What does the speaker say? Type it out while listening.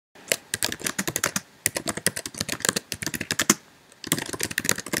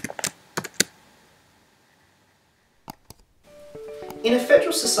In a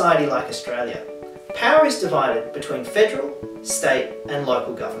federal society like Australia, power is divided between federal, state and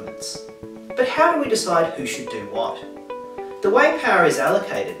local governments. But how do we decide who should do what? The way power is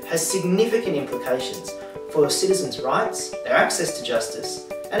allocated has significant implications for citizens' rights, their access to justice,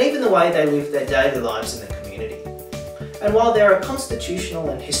 and even the way they live their daily lives in the community. And while there are constitutional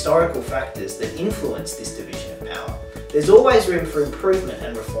and historical factors that influence this division of power, there's always room for improvement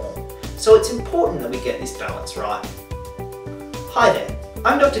and reform, so it's important that we get this balance right. Hi there,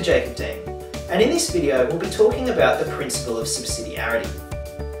 I'm Dr. Jacob Deem, and in this video we'll be talking about the principle of subsidiarity.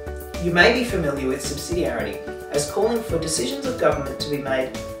 You may be familiar with subsidiarity as calling for decisions of government to be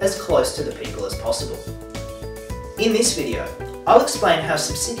made as close to the people as possible. In this video, I'll explain how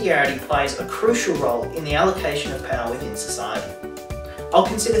subsidiarity plays a crucial role in the allocation of power within society. I'll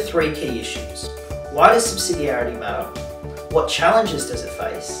consider three key issues. Why does subsidiarity matter? What challenges does it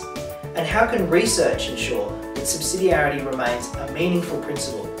face? And how can research ensure that subsidiarity remains a meaningful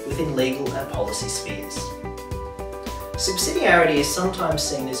principle within legal and policy spheres? Subsidiarity is sometimes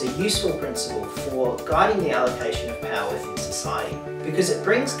seen as a useful principle for guiding the allocation of power within society because it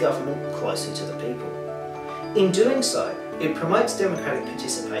brings government closer to the people. In doing so, it promotes democratic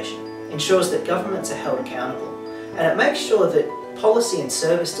participation, ensures that governments are held accountable, and it makes sure that policy and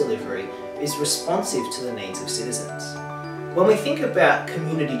service delivery is responsive to the needs of citizens. When we think about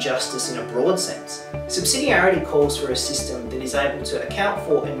community justice in a broad sense, subsidiarity calls for a system that is able to account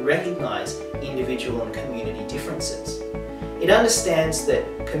for and recognise individual and community differences. It understands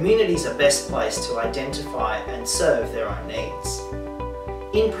that communities are best placed to identify and serve their own needs.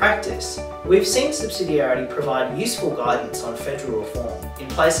 In practice, we've seen subsidiarity provide useful guidance on federal reform in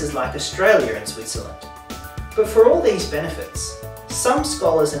places like Australia and Switzerland. But for all these benefits, some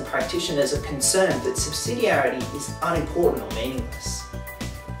scholars and practitioners are concerned that subsidiarity is unimportant or meaningless.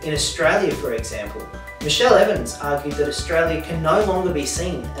 In Australia, for example, Michelle Evans argued that Australia can no longer be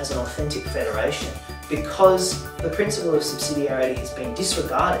seen as an authentic federation because the principle of subsidiarity has been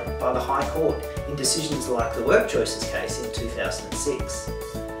disregarded by the High Court in decisions like the Work Choices case in 2006.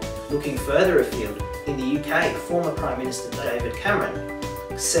 Looking further afield, in the UK, former Prime Minister David Cameron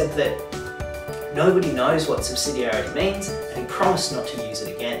said that nobody knows what subsidiarity means and he promised not to use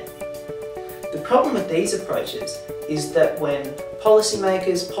it again. The problem with these approaches is that when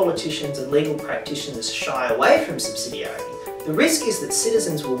policymakers, politicians and legal practitioners shy away from subsidiarity, the risk is that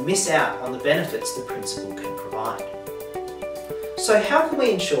citizens will miss out on the benefits the principle can provide. So how can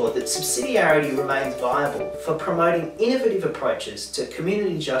we ensure that subsidiarity remains viable for promoting innovative approaches to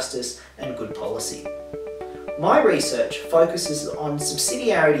community justice and good policy? My research focuses on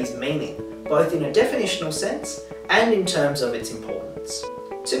subsidiarity's meaning, both in a definitional sense and in terms of its importance.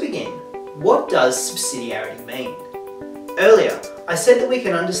 To begin, what does subsidiarity mean? Earlier, I said that we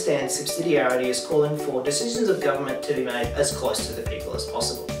can understand subsidiarity as calling for decisions of government to be made as close to the people as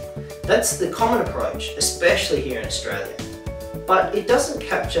possible. That's the common approach, especially here in Australia. But it doesn't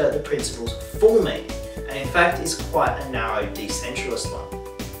capture the principle's full meaning, and in fact is quite a narrow decentralist one.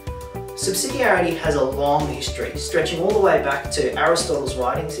 Subsidiarity has a long history, stretching all the way back to Aristotle's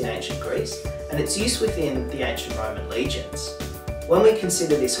writings in ancient Greece and its use within the ancient Roman legions. When we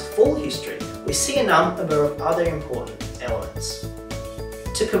consider this full history, we see a number of other important elements.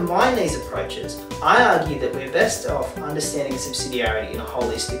 To combine these approaches, I argue that we're best off understanding subsidiarity in a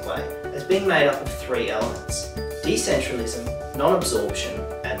holistic way, as being made up of three elements: decentralism, non-absorption,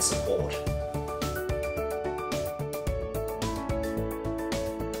 and support.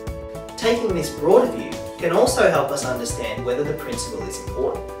 Taking this broader view can also help us understand whether the principle is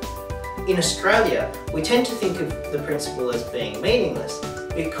important. In Australia, we tend to think of the principle as being meaningless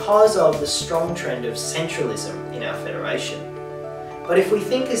because of the strong trend of centralism in our federation. But if we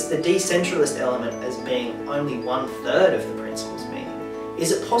think as the decentralist element as being only 1/3 of the principle's meaning,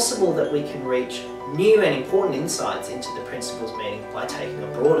 is it possible that we can reach new and important insights into the principle's meaning by taking a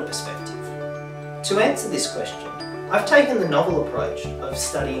broader perspective? To answer this question, I've taken the novel approach of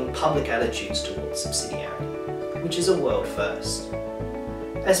studying public attitudes towards subsidiarity, which is a world first.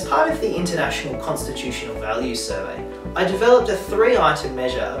 As part of the International Constitutional Values Survey, I developed a 3-item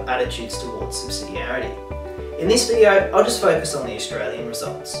measure of attitudes towards subsidiarity. In this video, I'll just focus on the Australian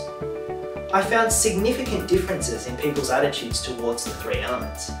results. I found significant differences in people's attitudes towards the three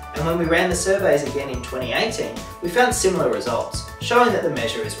elements, and when we ran the surveys again in 2018, we found similar results, showing that the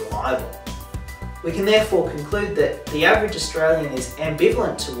measure is reliable. We can therefore conclude that the average Australian is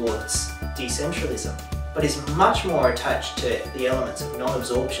ambivalent towards decentralism, but is much more attached to the elements of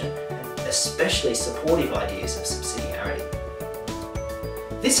non-absorption and especially supportive ideas of subsidiarity.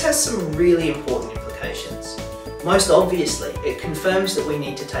 This has some really important implications. Most obviously, it confirms that we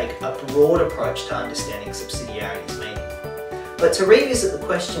need to take a broad approach to understanding subsidiarity's meaning. But to revisit the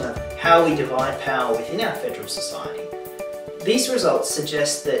question of how we divide power within our federal society, these results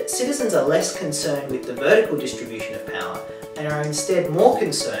suggest that citizens are less concerned with the vertical distribution of power and are instead more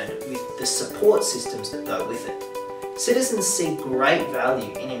concerned with the support systems that go with it. Citizens see great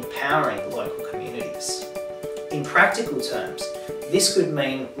value in empowering local communities. In practical terms, this could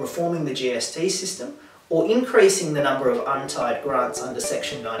mean reforming the GST system or increasing the number of untied grants under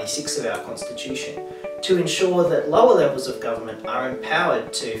Section 96 of our Constitution to ensure that lower levels of government are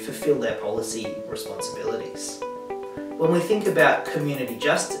empowered to fulfil their policy responsibilities. When we think about community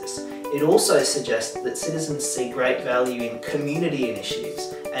justice, it also suggests that citizens see great value in community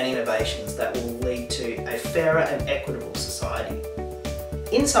initiatives and innovations that will lead to a fairer and equitable society.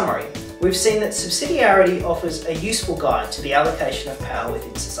 In summary, we've seen that subsidiarity offers a useful guide to the allocation of power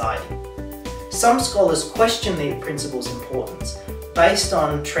within society. Some scholars question the principle's importance based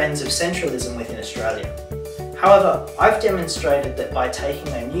on trends of centralism within Australia. However, I've demonstrated that by taking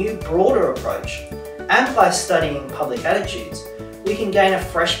a new, broader approach and by studying public attitudes, we can gain a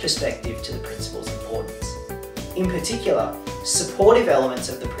fresh perspective to the principle's importance. In particular, supportive elements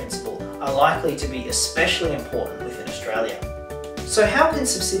of the principle are likely to be especially important within Australia. So how can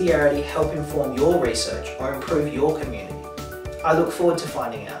subsidiarity help inform your research or improve your community? I look forward to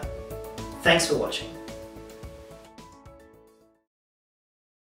finding out. Thanks for watching.